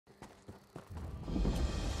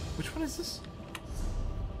Which one is this?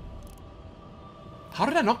 How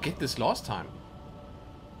did I not get this last time?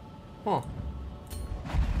 Huh.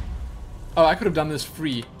 Oh, I could have done this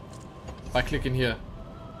free by clicking here.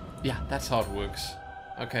 Yeah, that's how it works.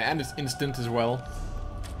 Okay, and it's instant as well.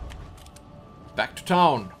 Back to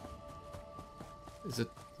town. Is it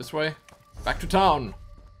this way? Back to town.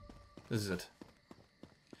 This is it.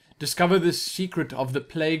 Discover the secret of the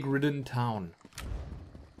plague-ridden town.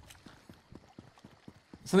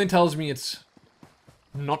 Something tells me it's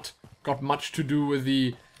not got much to do with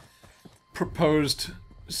the proposed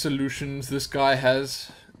solutions this guy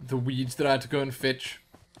has. The weeds that I had to go and fetch.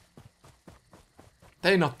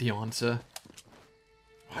 They're not the answer.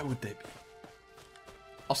 Why would they be?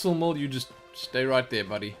 Osselmull, you just stay right there,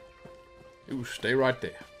 buddy. You stay right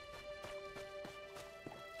there.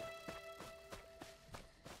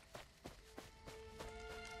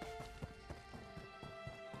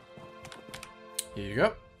 Here you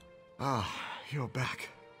go. Ah, you're back.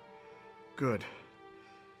 Good.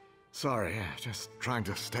 Sorry, just trying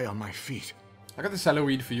to stay on my feet. I got the sallow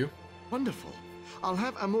weed for you. Wonderful. I'll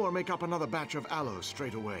have Amor make up another batch of aloe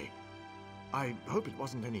straight away. I hope it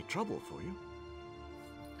wasn't any trouble for you.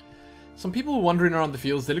 Some people were wandering around the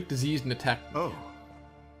fields. They looked diseased and attacked. Oh,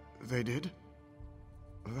 they did?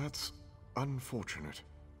 That's unfortunate.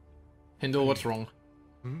 Hindle, what's wrong?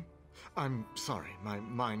 I'm sorry, my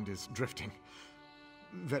mind is drifting.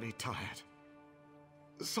 Very tired.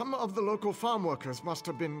 Some of the local farm workers must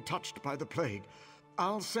have been touched by the plague.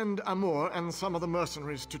 I'll send Amor and some of the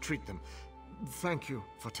mercenaries to treat them. Thank you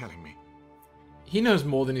for telling me. He knows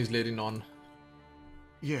more than he's letting on.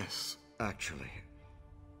 Yes, actually.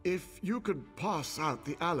 If you could pass out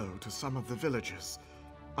the aloe to some of the villagers,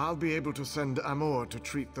 I'll be able to send Amor to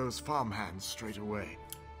treat those farmhands straight away.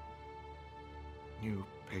 New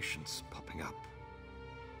patients popping up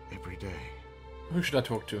every day. Who should I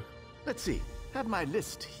talk to? Let's see. Have my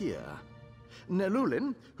list here.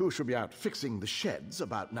 Nelulin, who should be out fixing the sheds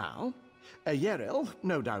about now. Yerel,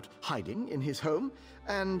 no doubt hiding in his home.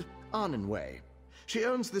 And Arnenway. She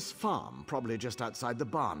owns this farm, probably just outside the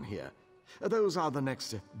barn here. Those are the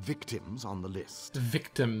next victims on the list.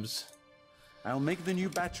 Victims. I'll make the new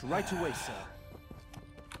batch right away, sir.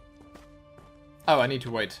 Oh, I need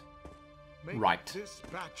to wait. Make Right. this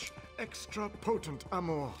batch extra potent,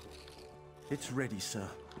 Amor. It's ready, sir.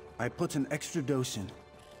 I put an extra dose in.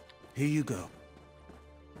 Here you go.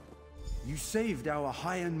 You saved our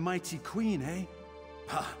high and mighty queen, eh?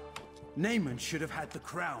 Ha! Naaman should have had the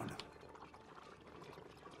crown.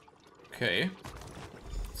 Okay.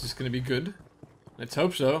 Is this gonna be good? Let's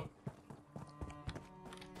hope so.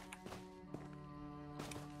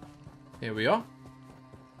 Here we are.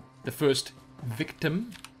 The first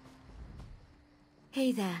victim.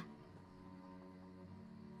 Hey there.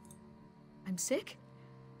 I'm sick?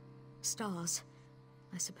 Stars.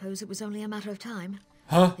 I suppose it was only a matter of time.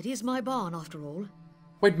 Huh? It is my barn, after all.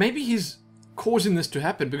 Wait, maybe he's causing this to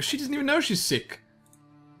happen because she doesn't even know she's sick.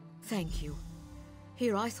 Thank you.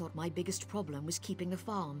 Here I thought my biggest problem was keeping the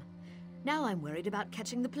farm. Now I'm worried about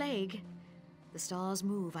catching the plague. The stars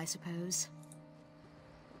move, I suppose.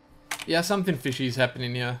 Yeah, something fishy is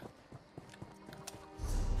happening here.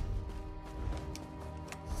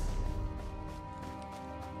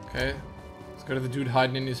 Okay, let's go to the dude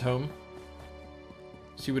hiding in his home.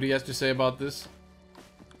 See what he has to say about this.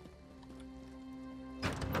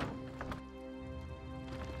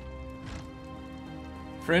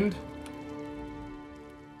 Friend?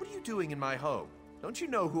 What are you doing in my home? Don't you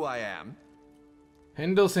know who I am?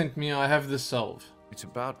 Hendel sent me, I have this salve. It's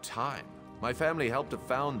about time. My family helped to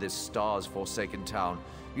found this stars-forsaken town.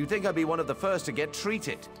 You'd think I'd be one of the first to get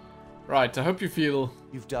treated. Right, I hope you feel...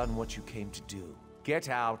 You've done what you came to do. Get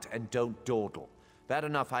out and don't dawdle. Bad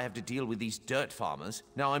enough I have to deal with these dirt farmers.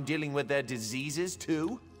 Now I'm dealing with their diseases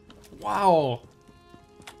too? Wow.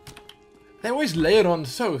 They always lay it on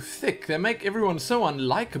so thick. They make everyone so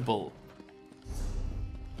unlikable.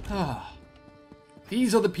 Ah.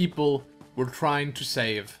 These are the people we're trying to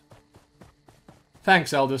save.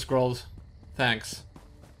 Thanks, Elder Scrolls. Thanks.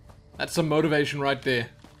 That's some motivation right there.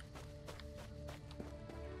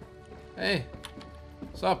 Hey.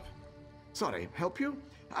 What's up? Sorry, help you?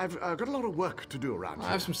 I've got a lot of work to do around I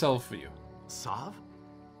here. have some salve for you. Salve?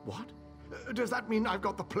 What? Does that mean I've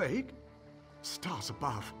got the plague? Stars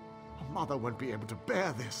above. Mother won't be able to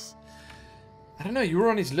bear this. I don't know, you were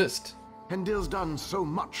on his list. Hendil's done so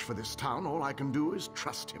much for this town, all I can do is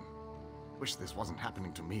trust him. Wish this wasn't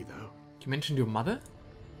happening to me, though. You mentioned your mother?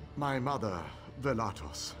 My mother,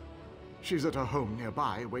 Velatos. She's at her home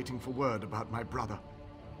nearby, waiting for word about my brother.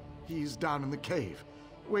 He's down in the cave,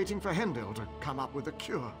 waiting for Hendil to come up with a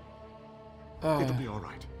cure. It'll be all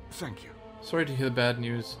right. Thank you. Sorry to hear the bad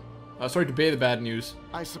news. Sorry to bear the bad news.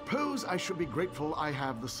 I suppose I should be grateful I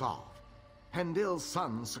have the salve. Hendil's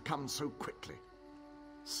son succumbed so quickly.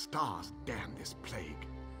 Stars damn this plague.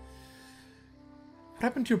 What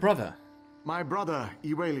happened to your brother? My brother,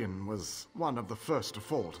 Ewalian, was one of the first to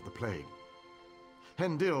fall to the plague.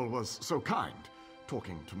 Hendil was so kind,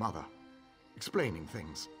 talking to Mother, explaining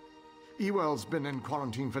things. Ewell's been in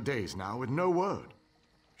quarantine for days now with no word.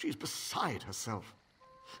 She's beside herself.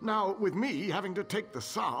 Now, with me having to take the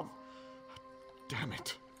salve, damn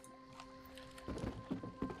it.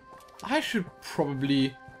 I should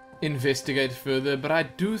probably investigate further, but I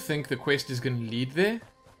do think the quest is going to lead there.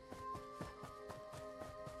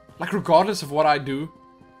 Like, regardless of what I do,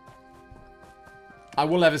 I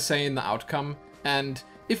will have a say in the outcome, and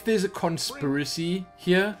if there's a conspiracy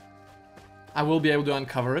here, I will be able to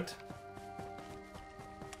uncover it.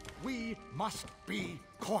 We must be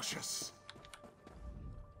cautious.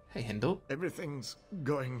 Hey, Hendel. Everything's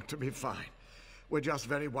going to be fine. We're just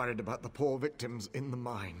very worried about the poor victims in the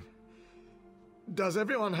mine. Does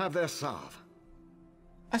everyone have their salve?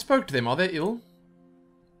 I spoke to them. Are they ill?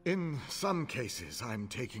 In some cases, I'm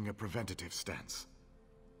taking a preventative stance.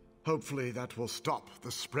 Hopefully that will stop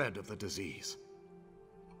the spread of the disease.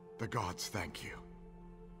 The gods thank you.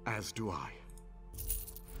 As do I.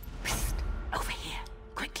 Psst! Over here!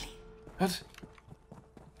 Quickly! What?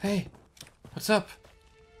 Hey, what's up?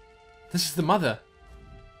 This is the mother.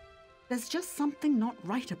 There's just something not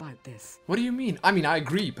right about this. What do you mean? I mean, I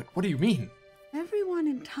agree, but what do you mean? Everyone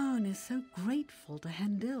in town is so grateful to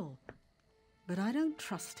Hendil. But I don't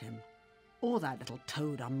trust him. Or that little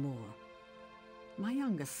toad Amur. My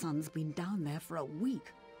youngest son's been down there for a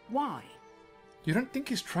week. Why? You don't think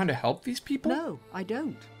he's trying to help these people? No, I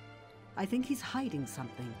don't. I think he's hiding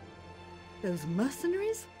something. Those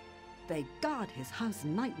mercenaries? They guard his house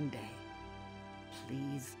night and day.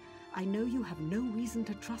 Please, I know you have no reason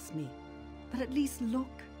to trust me, but at least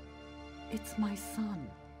look. It's my son.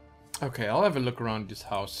 Okay, I'll have a look around this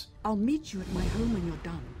house. I'll meet you at my home when you're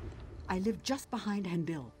done. I live just behind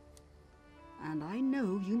Hendil. And I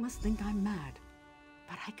know you must think I'm mad,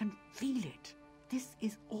 but I can feel it. This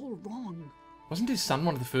is all wrong. Wasn't his son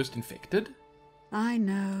one of the first infected? I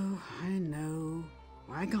know.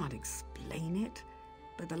 I can't explain it,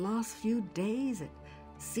 but the last few days it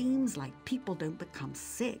seems like people don't become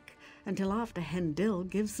sick until after Hendil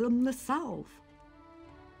gives them the salve.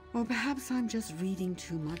 Or perhaps I'm just reading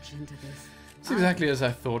too much into this. It's exactly as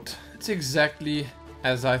I thought. It's exactly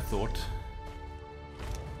as I thought.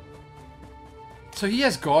 So he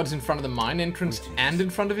has guards in front of the mine entrance and in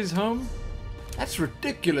front of his home? That's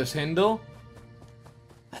ridiculous, Hendil.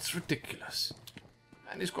 That's ridiculous.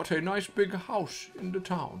 And he's got a nice big house in the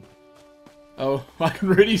town. Oh, I can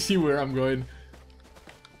really see where I'm going.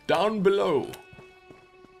 Down below.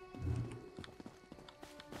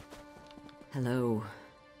 Hello.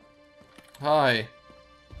 Hi.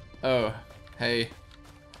 Oh, hey.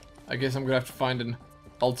 I guess I'm gonna have to find an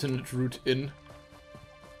alternate route in.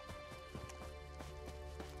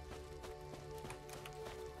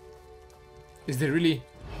 Is there really...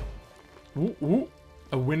 Ooh, ooh,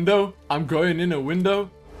 a window? I'm going in a window?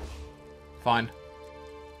 Fine.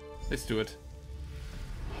 Let's do it.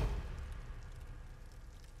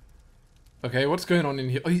 Okay, what's going on in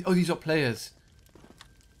here? Oh, these are players.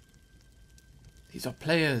 These are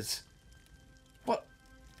players. What?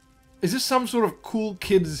 Is this some sort of cool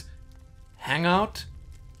kids hangout?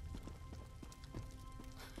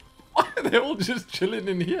 Why are they all just chilling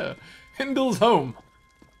in here? Hendil's home.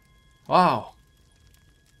 Wow.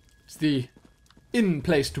 It's the in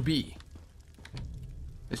place to be.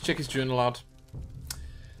 Let's check his journal out.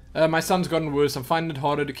 My son's gotten worse. I'm finding it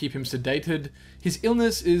harder to keep him sedated. His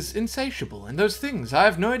illness is insatiable, and those things. I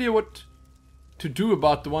have no idea what to do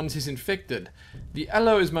about the ones he's infected. The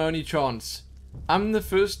aloe is my only chance. I'm the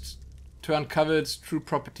first to uncover its true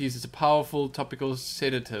properties as a powerful topical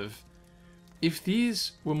sedative. If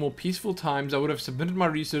these were more peaceful times, I would have submitted my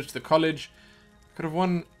research to the college. I could have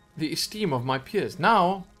won the esteem of my peers.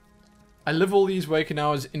 Now, I live all these waking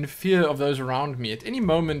hours in fear of those around me. At any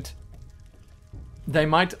moment, they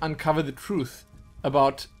might uncover the truth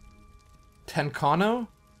about Tancano?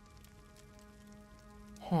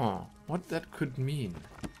 Huh, what that could mean.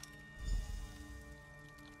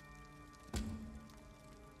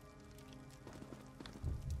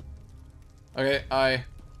 Okay, I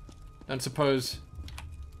don't suppose...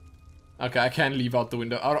 Okay, I can leave out the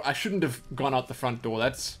window. I shouldn't have gone out the front door.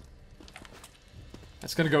 That's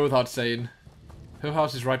gonna go without saying. Her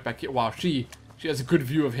house is right back here. Wow, she has a good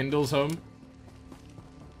view of Hendil's home.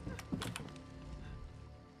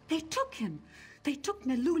 They took him. They took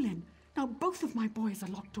Nelulin. Now both of my boys are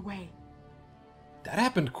locked away. That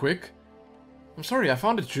happened quick. I'm sorry, I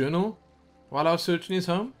found a journal while I was searching his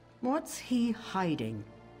home. What's he hiding?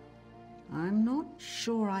 I'm not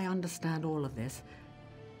sure I understand all of this,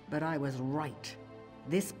 but I was right.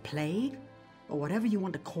 This plague, or whatever you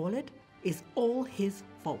want to call it, is all his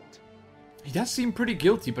fault. He does seem pretty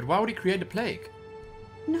guilty, but why would he create a plague?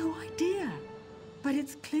 No idea. But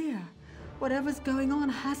it's clear. Whatever's going on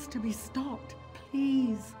has to be stopped.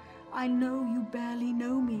 Please. I know you barely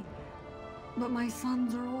know me, but my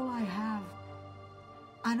sons are all I have.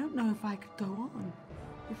 I don't know if I could go on,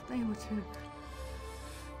 if they were to...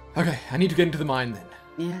 Okay, I need to get into the mine then.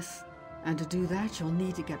 Yes, and to do that you'll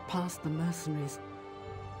need to get past the mercenaries.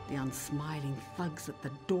 The unsmiling thugs at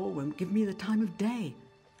the door won't give me the time of day.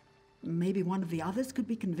 Maybe one of the others could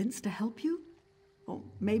be convinced to help you? Or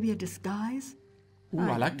maybe a disguise? Ooh,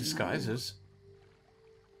 I like disguises.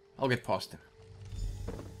 I'll get past him.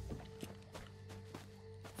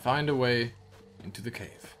 Find a way into the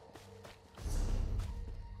cave.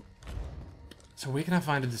 So where can I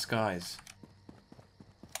find a disguise?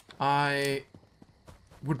 I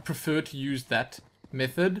would prefer to use that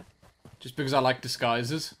method, just because I like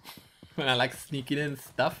disguises. And I like sneaking in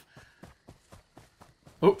stuff.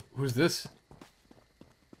 Oh, who's this?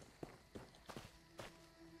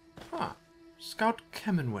 Ah, Scout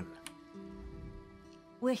Kamenwen.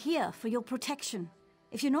 We're here for your protection.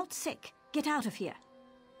 If you're not sick, get out of here.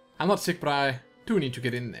 I'm not sick, but I do need to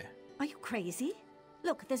get in there. Are you crazy?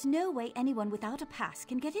 Look, there's no way anyone without a pass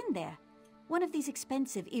can get in there. One of these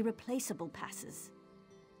expensive, irreplaceable passes.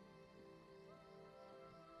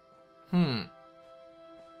 I'm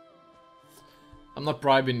not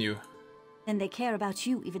bribing you. Then they care about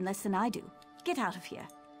you even less than I do. Get out of here.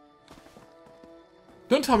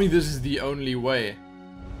 Don't tell me this is the only way.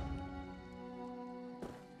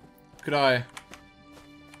 Could I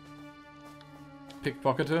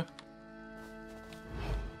pickpocket her?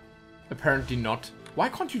 Apparently not. Why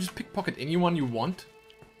can't you just pickpocket anyone you want?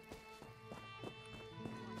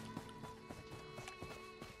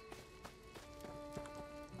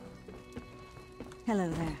 Hello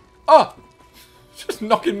there. Oh! Just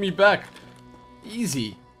knocking me back.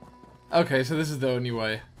 Easy. Okay, so this is the only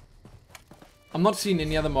way. I'm not seeing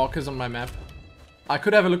any other markers on my map. I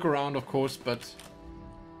could have a look around, of course, but...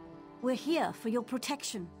 We're here for your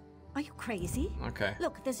protection. Are you crazy? Okay.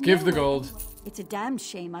 Look, there's Give no the way gold. It's a damned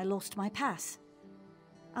shame I lost my pass.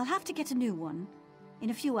 I'll have to get a new one. In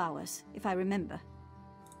a few hours, if I remember.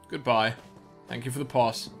 Goodbye. Thank you for the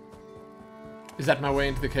pass. Is that my way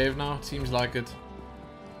into the cave now? It seems like it.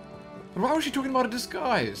 But why was she talking about a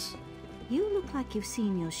disguise? You look like you've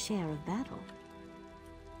seen your share of battle.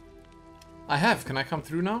 I have. Can I come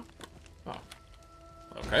through now? Oh.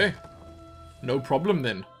 Okay. No problem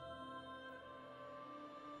then.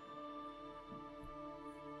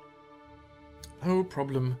 No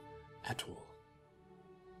problem at all.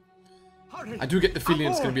 Hurry! I do get the feeling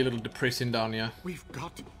it's going to Aboard! be a little depressing down here. We've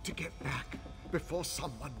got to get back before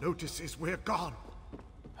someone notices we're gone.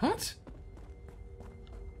 What?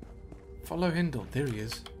 Follow Hindle. There he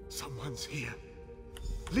is. Someone's here.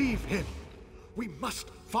 Leave him. We must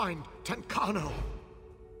find Tenkano.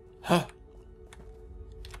 Huh?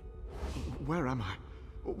 Where am I?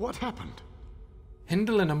 What happened?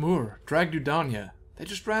 Hindle and Amur dragged you down here. They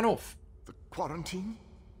just ran off. The quarantine?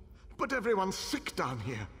 But everyone's sick down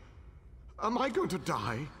here. Am I going to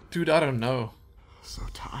die? Dude, I don't know. So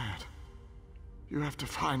tired. You have to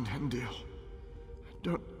find Hendil. I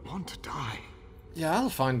don't want to die. Yeah, I'll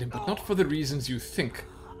find him, but not for the reasons you think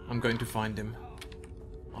I'm going to find him.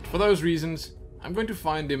 Not for those reasons. I'm going to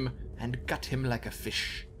find him and gut him like a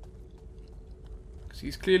fish. Because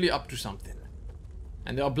he's clearly up to something.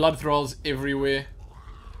 And there are blood thralls everywhere.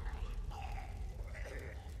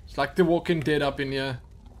 It's like the Walking Dead up in here.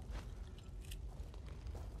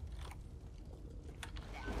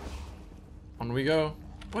 On we go.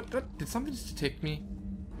 What? Did something just detect me?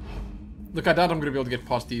 Look, I doubt I'm going to be able to get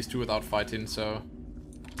past these two without fighting, so...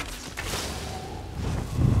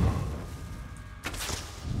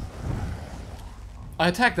 I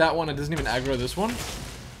attacked that one, it doesn't even aggro this one.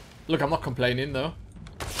 Look, I'm not complaining, though.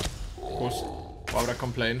 Of course. Why would I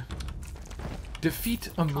complain? Defeat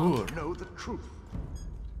Amur. Know the truth.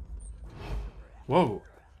 Whoa.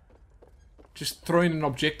 Just throwing an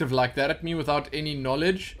objective like that at me without any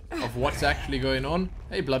knowledge of what's actually going on.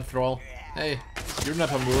 Hey, Blood Thrall. Hey, you're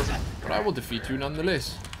not Amur, but I will defeat you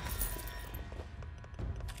nonetheless.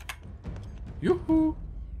 Yoo-hoo!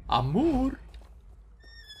 Amur!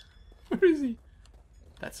 Where is he?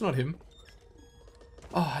 That's not him.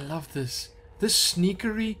 Oh, I love this. This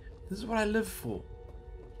sneakery. This is what I live for.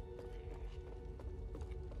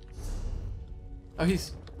 Oh,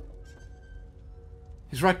 he's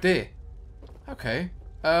right there. Okay.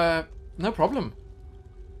 No problem.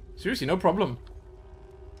 Seriously, no problem.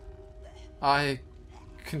 I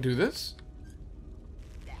can do this.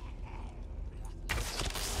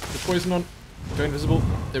 The poison on. Go invisible.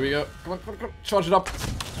 There we go. Come on, come on, come on. Charge it up.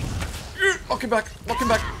 Knock him back. Knock him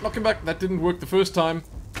back. Knock him back. That didn't work the first time.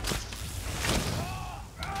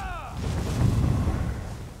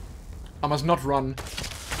 I must not run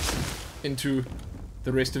into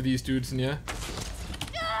the rest of these dudes in here.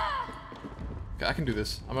 Okay, I can do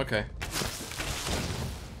this. I'm okay.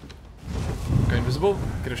 Go invisible.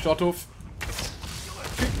 Get a shot off.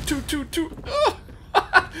 Two. Oh!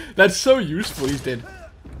 That's so useful. He's dead.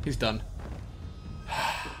 He's done.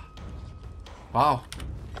 Wow.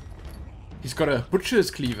 He's got a butcher's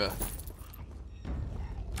cleaver.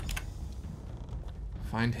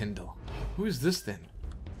 Find Hindle. Who is this then?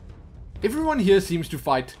 Everyone here seems to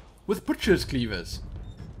fight with butcher's cleavers.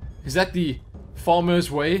 Is that the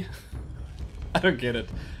farmer's way? I don't get it.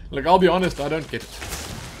 Look, I'll be honest, I don't get it.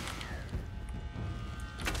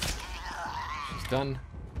 She's done.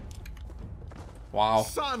 Wow.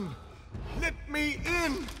 Son, let me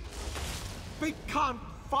in! They can't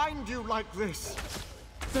find you like this.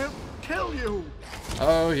 They'll kill you.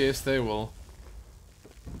 Oh, yes, they will.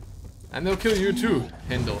 And they'll kill you too,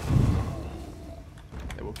 Hindle.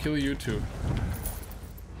 They will kill you too.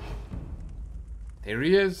 There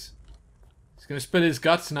he is. He's gonna spill his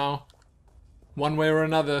guts now. One way or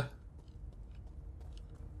another.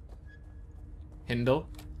 Hindle.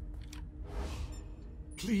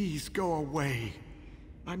 Please go away.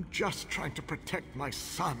 I'm just trying to protect my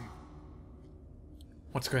son.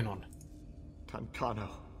 What's going on? Tancano,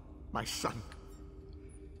 my son.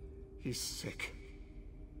 He's sick.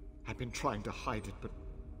 I've been trying to hide it, but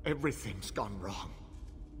everything's gone wrong.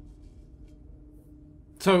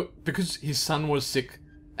 So, because his son was sick,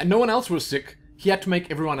 and no one else was sick, he had to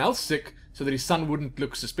make everyone else sick so that his son wouldn't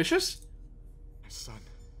look suspicious? My son.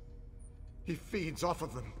 He feeds off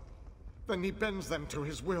of them. Then he bends them to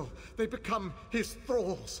his will. They become his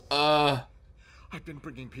thralls. I've been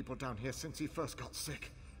bringing people down here since he first got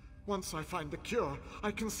sick. Once I find the cure,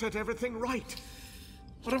 I can set everything right.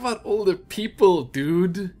 What about all the people,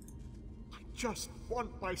 dude? I just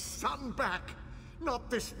want my son back,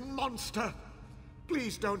 not this monster.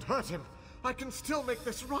 Please don't hurt him. I can still make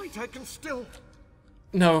this right. I can still...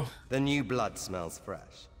 No. The new blood smells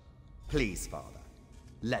fresh. Please, Father,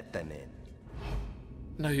 let them in.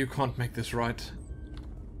 No, you can't make this right.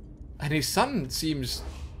 And his son seems,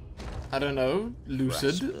 I don't know,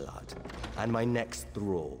 lucid. Fresh blood. And my next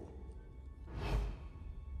thrall.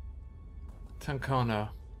 Tancano.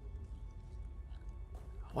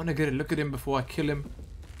 I want to get a look at him before I kill him.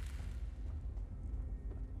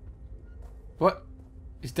 What?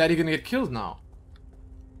 Is Daddy gonna get killed now?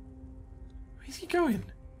 Where's he going?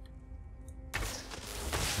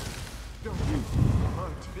 Don't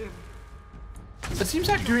hurt him. It seems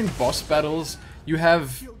like during boss battles, you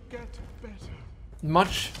have He'll get better.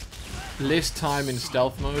 much less time in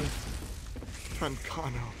stealth mode.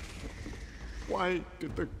 Tancano. Why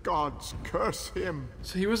did the gods curse him?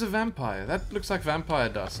 So he was a vampire. That looks like vampire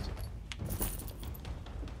dust.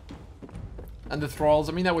 And the thralls,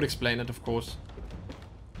 I mean, that would explain it, of course.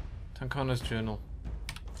 Tancano's journal.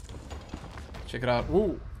 Check it out.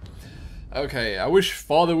 Ooh. Okay, I wish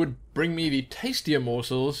Father would bring me the tastier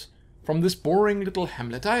morsels from this boring little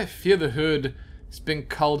hamlet. I fear the herd has been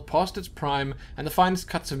culled past its prime, and the finest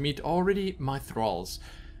cuts of meat are already my thralls.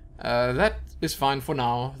 That is fine for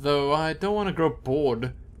now, though I don't want to grow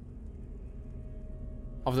bored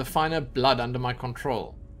of the finer blood under my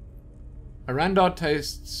control. Arandar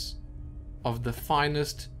tastes of the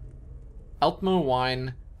finest Altmer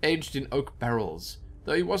wine aged in oak barrels,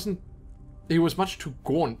 though he was much too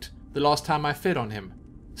gaunt the last time I fed on him.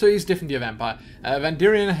 So he's definitely a vampire.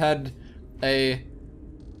 Vandirian had a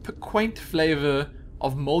piquant flavor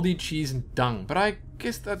of moldy cheese and dung, but I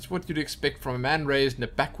guess that's what you'd expect from a man raised in a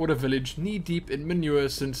backwater village knee-deep in manure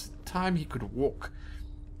since the time he could walk.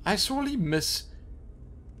 I sorely miss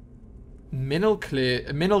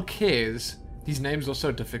Menel Cares. These names are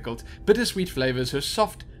so difficult. Bittersweet flavors, her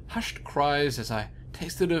soft, hushed cries as I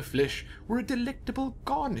tasted her flesh were a delectable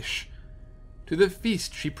garnish to the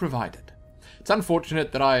feast she provided. It's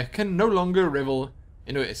unfortunate that I can no longer revel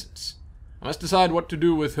in her essence. I must decide what to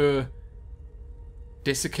do with her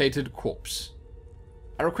desiccated corpse.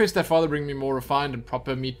 I request that Father bring me more refined and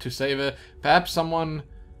proper meat to savor, perhaps someone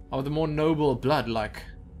of the more noble blood like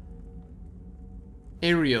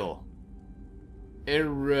Ariel.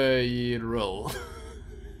 Ariel.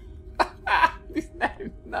 His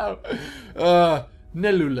name, no.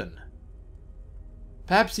 Nelulin.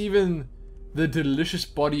 Perhaps even the delicious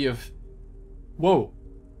body of... Whoa.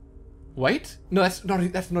 Wait? No, that's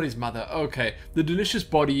not his mother. Okay. The delicious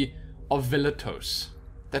body of Velatos.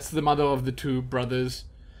 That's the mother of the two brothers.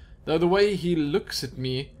 Though the way he looks at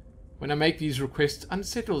me when I make these requests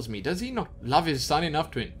unsettles me. Does he not love his son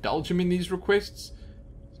enough to indulge him in these requests?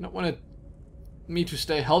 Does he not want me to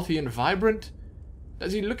stay healthy and vibrant?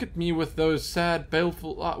 Does he look at me with those sad,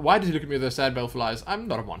 baleful... why does he look at me with those sad, baleful eyes? I'm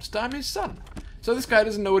not a monster, I'm his son. So this guy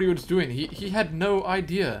doesn't know what he was doing. He had no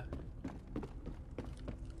idea.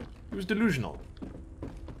 He was delusional.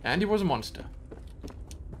 And he was a monster.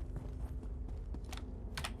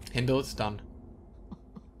 Hindle, it's done.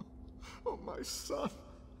 Oh, my son.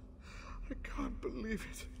 I can't believe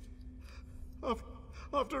it.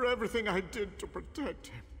 After everything I did to protect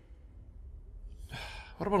him.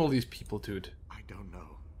 What about all these people, dude? I don't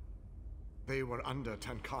know. They were under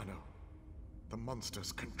Tancano, the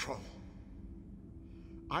monster's control.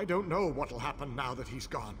 I don't know what'll happen now that he's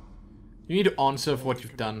gone. You need to answer for what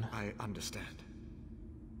you've done. I understand.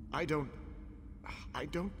 I don't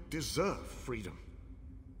deserve freedom.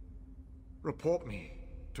 Report me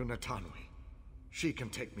to Natanwi. She can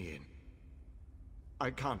take me in.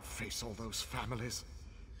 I can't face all those families.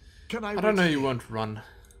 Can I don't know, you won't run.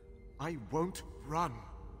 I won't run.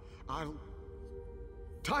 I'll...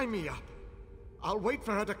 Tie me up. I'll wait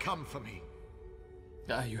for her to come for me.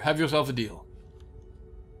 You have yourself a deal.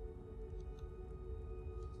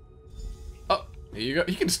 Oh, there you go.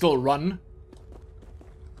 He can still run.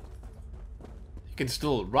 He can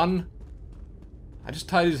still run. I just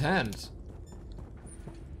tied his hands.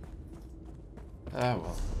 Ah,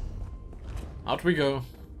 well. Out we go.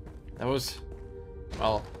 That was,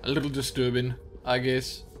 well, a little disturbing, I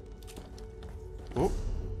guess. Oh,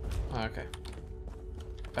 okay.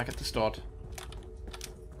 Back at the start.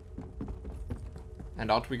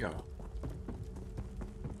 And out we go.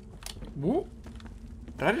 Whoa.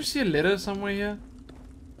 Did I just see a letter somewhere here?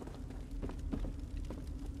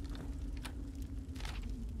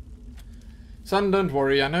 Son, don't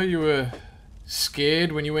worry. I know you were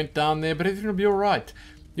scared when you went down there, but everything will be alright.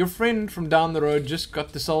 Your friend from down the road just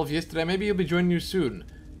got the salve yesterday. Maybe he'll be joining you soon.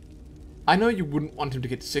 I know you wouldn't want him to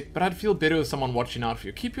get sick, but I'd feel better with someone watching out for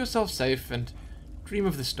you. Keep yourself safe and dream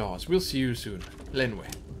of the stars. We'll see you soon. Lenway.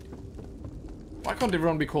 Why can't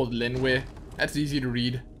everyone be called Lenway? That's easy to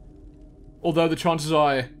read. Although the chances are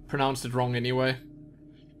I pronounced it wrong anyway.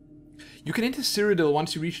 You can enter Cyrodiil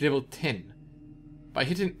once you reach level 10. By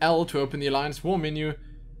hitting L to open the Alliance War menu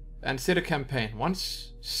and set a campaign.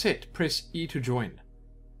 Once set, press E to join.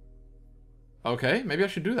 Okay, maybe I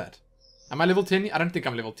should do that. Am I level 10 yet? I don't think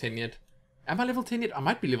I'm level 10 yet. Am I level 10 yet? I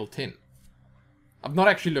might be level 10. I've not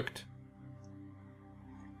actually looked.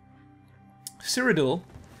 Cyrodiil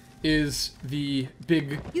is the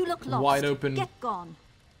big, wide open Get gone.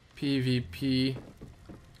 PvP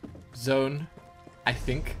zone, I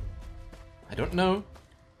think. I don't know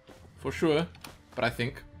for sure, but I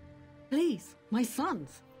think. Please, my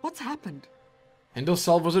sons, what's happened? Hindle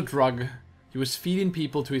was a drug. He was feeding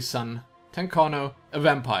people to his son. Tancano, a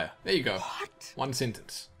vampire. There you go. What? One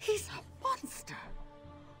sentence. He's a monster.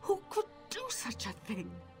 Who could do such a thing?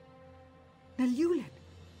 Nalulin,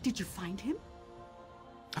 did you find him?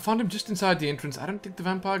 I found him just inside the entrance. I don't think the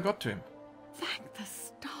vampire got to him. Thank the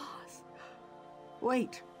stars.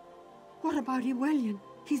 Wait, what about Ewellian?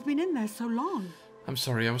 He's been in there so long. I'm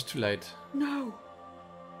sorry, I was too late. No,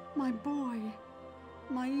 my boy,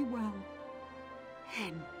 my Ewell.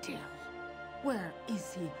 Hendil, where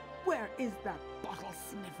is he? Where is that bottle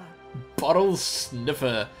sniffer? Bottle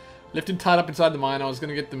sniffer. Left him tied up inside the mine. I was going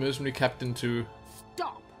to get the mercenary captain to...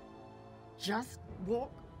 Stop. Just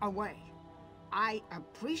walk away. I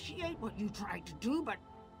appreciate what you tried to do, but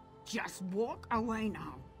just walk away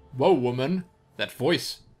now. Whoa, woman. That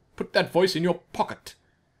voice. Put that voice in your pocket.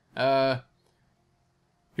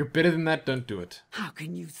 You're better than that. Don't do it. How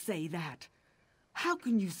can you say that? How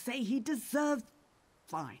can you say he deserves...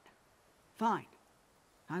 Fine. Fine.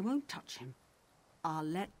 I won't touch him. I'll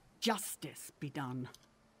let justice be done.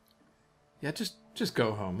 Yeah, just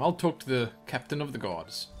go home. I'll talk to the captain of the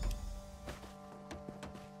guards.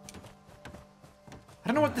 I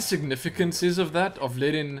don't know what the significance is of that, of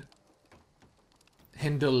letting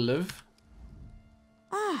Hendil live.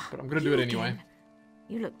 Ah, but I'm gonna do it anyway. Again.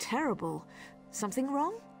 You look terrible. Something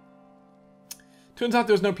wrong? Turns out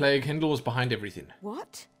there was no plague. Hendil was behind everything.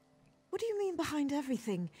 What? What do you mean behind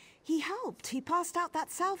everything? He helped. He passed out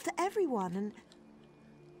that salve to everyone and...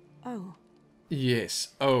 Oh. Yes.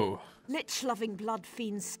 Oh. Lich-loving blood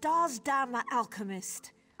fiend. Stars damn that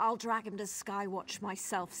alchemist. I'll drag him to Skywatch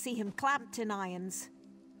myself. See him clamped in irons.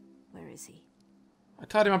 Where is he? I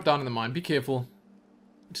tied him up down in the mine. Be careful.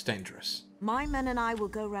 It's dangerous. My men and I will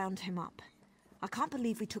go round him up. I can't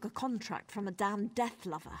believe we took a contract from a damn death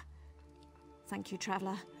lover. Thank you,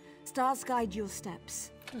 Traveller. Stars guide your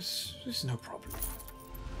steps. There's no problem.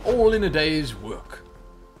 All in a day's work.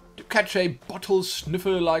 To catch a bottle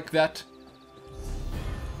sniffer like that,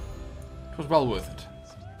 it was well worth it.